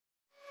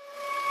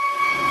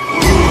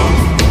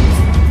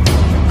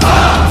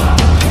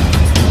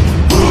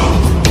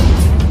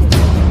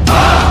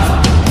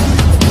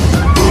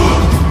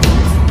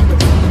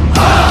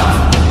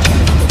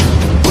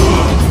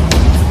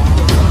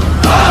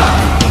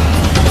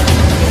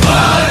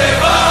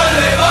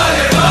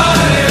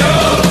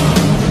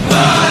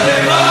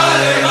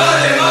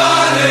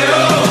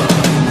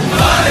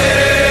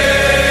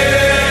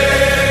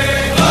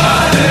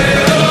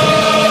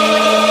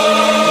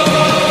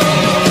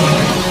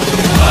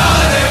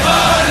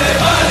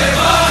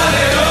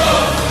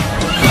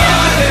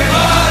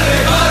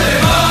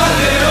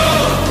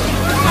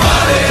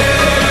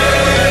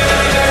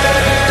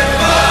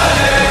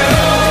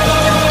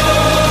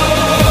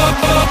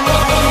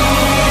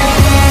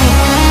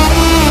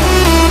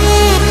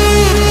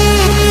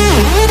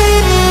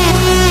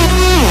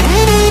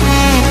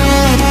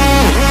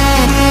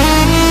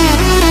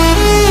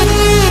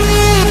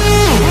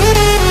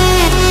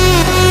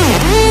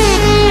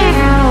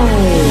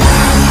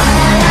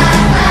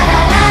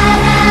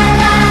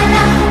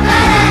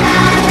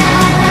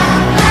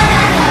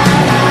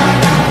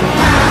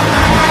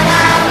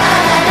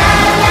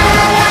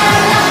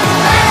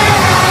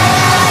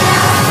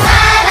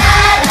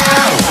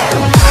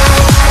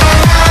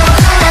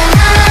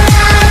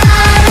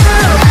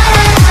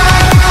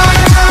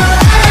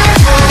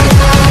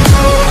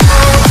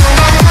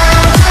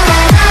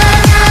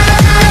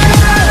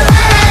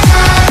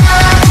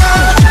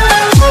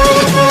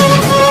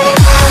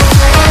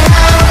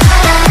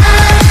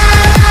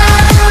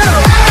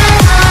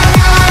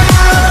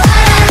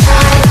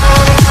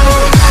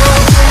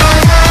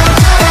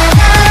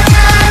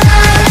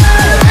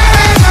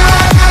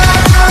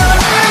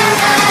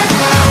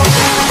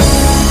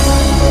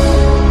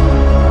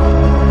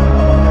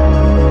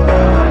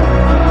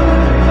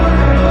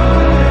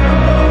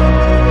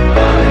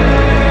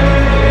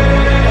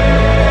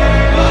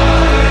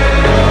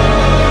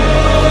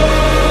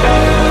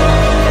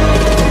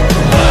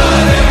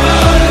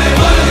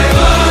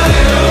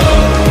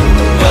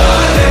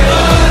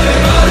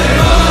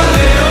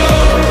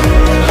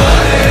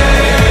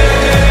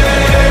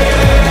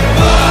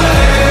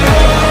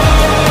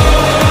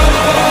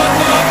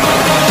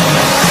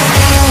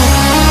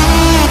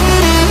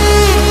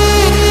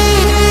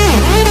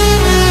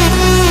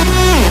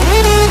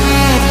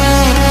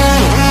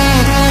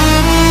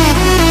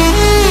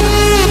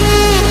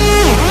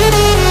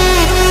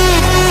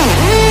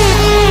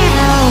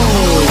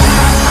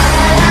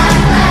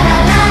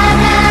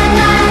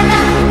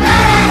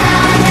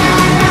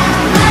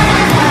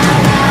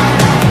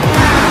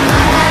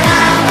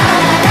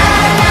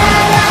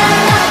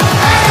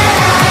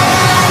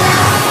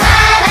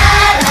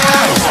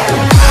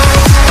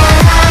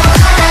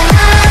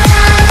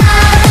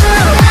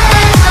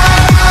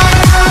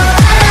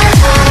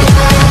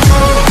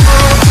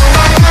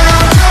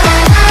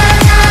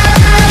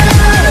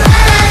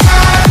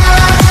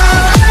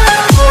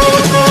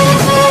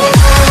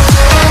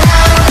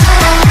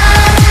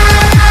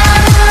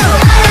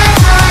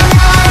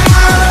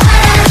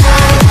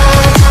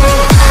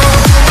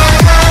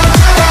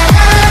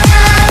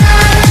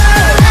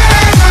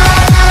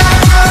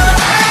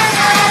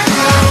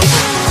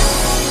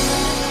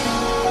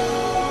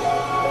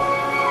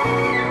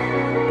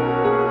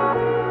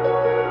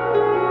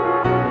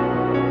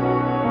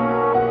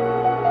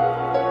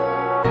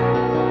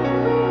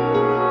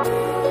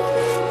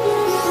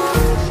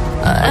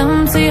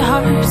empty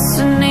hearts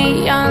and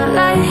neon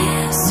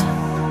lights.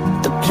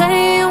 They're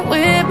playing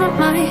with my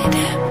mind.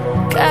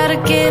 Gotta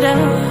get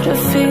out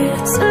of here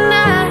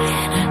tonight.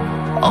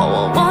 Oh,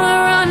 I wanna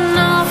run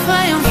off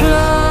and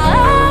fly.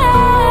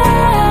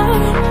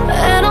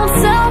 And I'll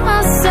tell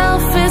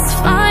myself it's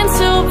fine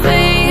to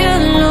be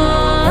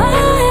alone,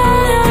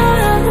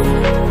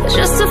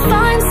 just to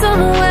find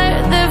somewhere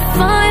that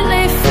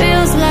finally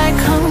feels like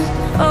home.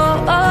 Oh,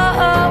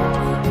 oh, oh.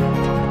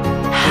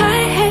 I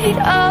hate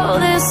all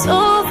this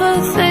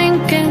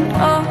overthinking.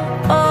 Oh,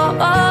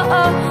 oh, oh,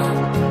 oh.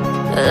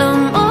 The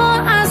more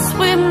I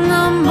swim,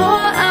 the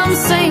more I'm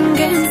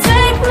sinking.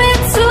 Take me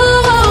to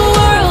a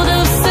world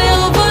of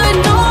silver.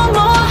 No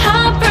more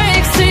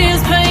heartbreaks,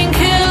 tears,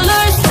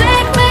 painkillers.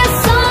 Take me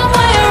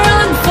somewhere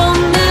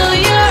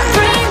unfamiliar.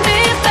 Bring me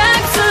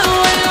back to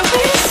where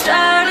we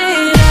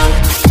started out.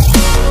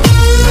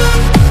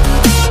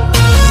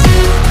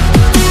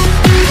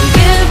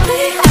 Get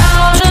me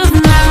out of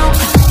now,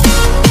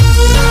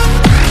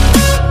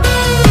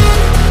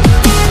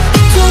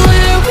 to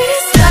where we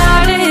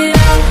started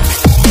out.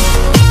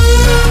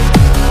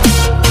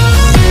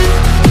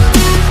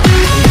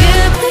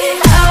 Get me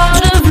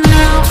out of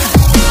now,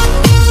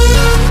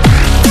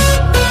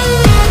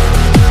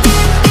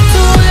 to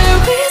where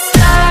we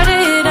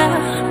started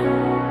out.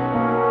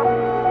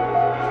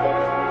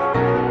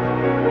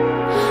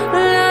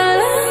 La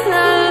la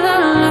la la,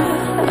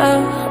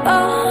 oh,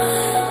 oh.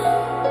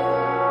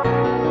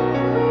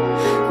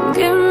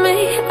 Get me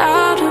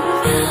out of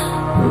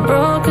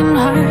broken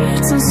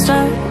hearts and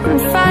starting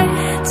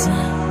fights,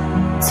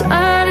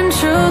 turning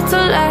truth to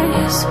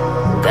lies.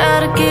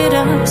 Gotta get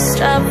up,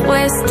 stop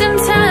wasting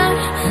time.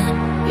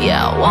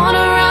 Yeah, I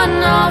wanna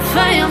run off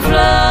and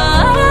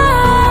fly.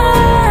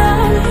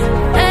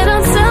 And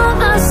I'll tell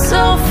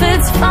myself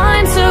it's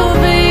fine to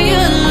be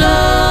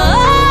alone,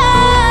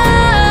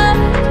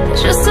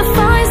 just to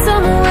find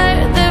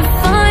somewhere that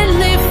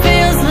finally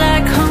feels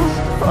like home.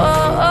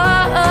 Oh,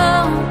 oh,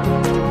 oh.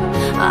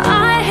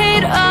 I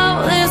hate all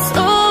this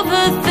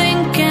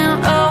overthinking.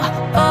 Oh,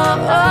 oh,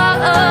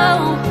 oh, oh.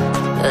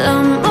 The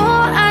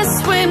more I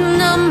swim,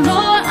 the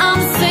more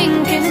I'm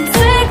sinking.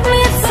 Take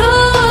me to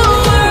a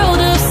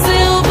world of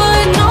silver.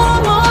 No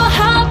more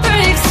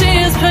heartbreaks,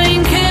 tears,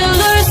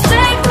 painkillers.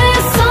 Take me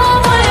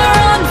somewhere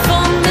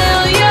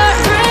unfamiliar.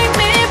 Bring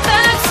me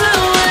back to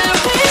where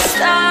we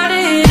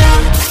started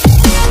out.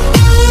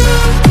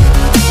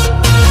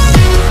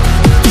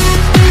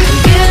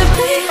 Get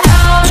me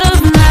out of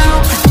now,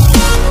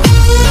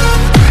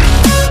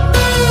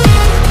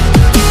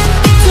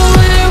 to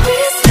where we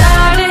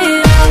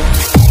started out.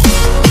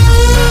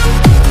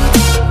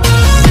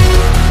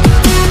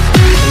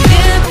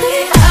 Get me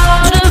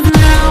out of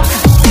now,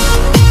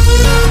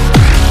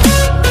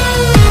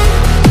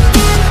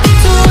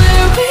 to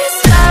where we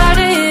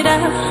started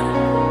out.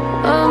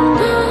 Oh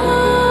no.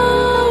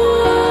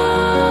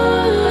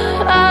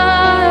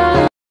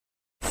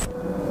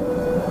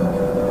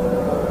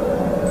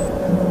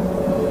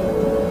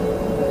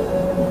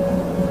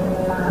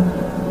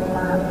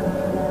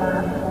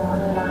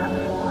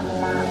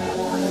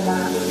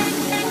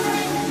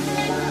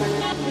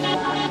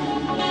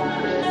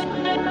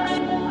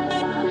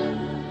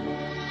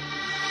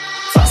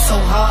 Fought so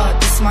hard,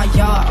 this is my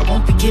yard. I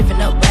won't be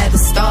giving up at the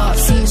start.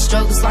 Seen the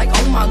struggles like,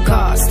 oh my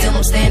God, still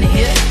I'm standing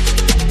here.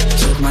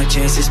 Took my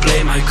chances,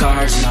 play my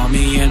cards. Now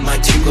me and my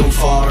team go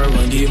far.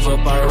 Won't give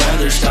up, I'd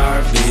rather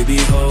starve. Baby,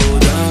 hold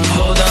on,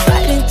 hold on.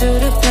 Fighting through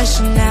the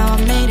pressure now, I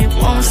made it,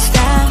 won't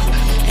stop.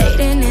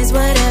 Hating is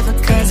whatever,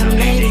 cause I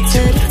made it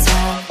to the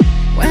top.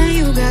 When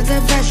you got the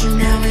pressure,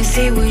 now we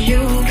see what you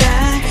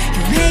got.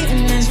 You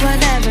hating is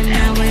whatever,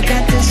 now we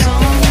got this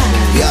on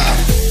live.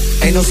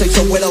 Yeah, ain't no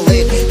sexo with a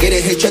lick. Get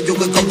it hit you, you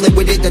can complete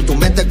with it. En tu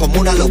mente como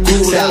una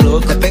locura.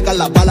 Te pegan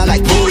la bala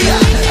like booyah.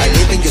 I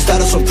live in your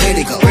status so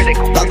critical.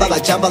 Dada la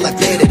chamba like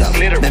glitter.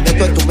 Me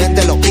meto en tu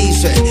mente, lo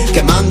hice,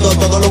 quemando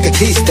todo lo que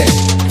existe.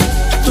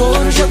 Tô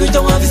no jogo,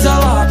 então avisa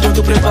lá.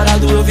 Pronto,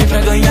 preparado, eu vim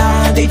pra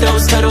ganhar. Dentro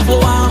os caras eu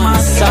vou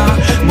amassar.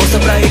 Mostra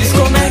pra eles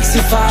como é que se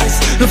faz.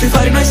 No Free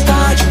Fire nós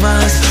tá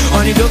demais.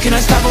 Ao nível que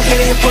nós tá, vão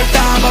querer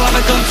reportar. A bala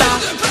vai cantar.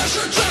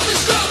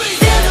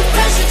 Feel the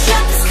pressure,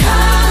 trap is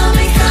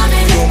coming,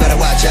 coming. You better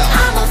watch out.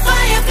 I'm on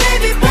fire,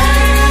 baby,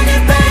 burn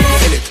it, burn it.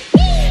 Feel it.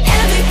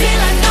 MVP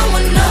like no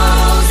one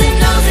knows it,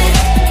 knows it.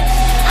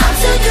 I'm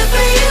too good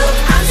for you,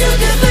 I'm too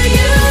good for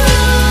you.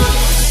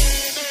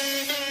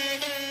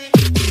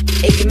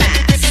 It's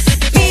mass.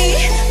 Me,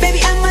 baby,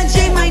 I'm a J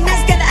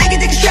minus, got I can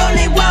take control,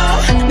 they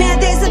won't. Man, I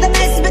dance to the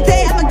mess, but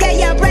they I'ma get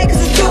ya right, cause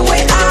it's do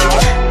it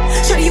all.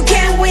 Sure you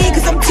can't win,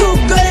 cause I'm too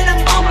good and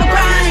I'm on my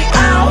grind.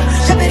 Oh,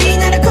 샤베리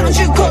나를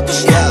걸어주고 또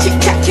시작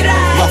틱탁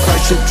My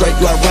first trip straight,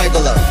 you are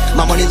regular.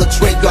 My money looks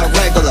straight, you are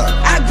regular.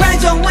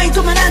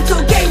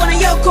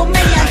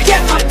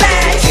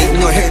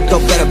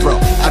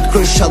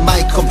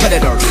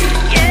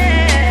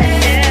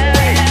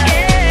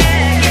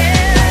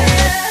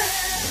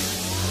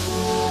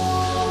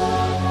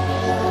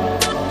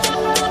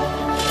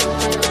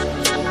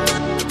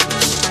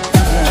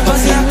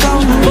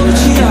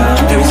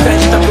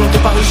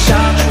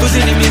 os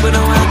inimigos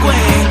não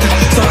aguentam,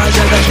 só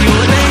rajada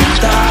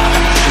violenta.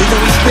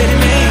 Então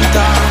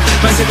experimenta,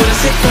 mas segura a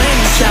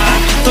sequência,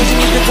 tô de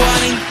nível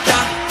 40.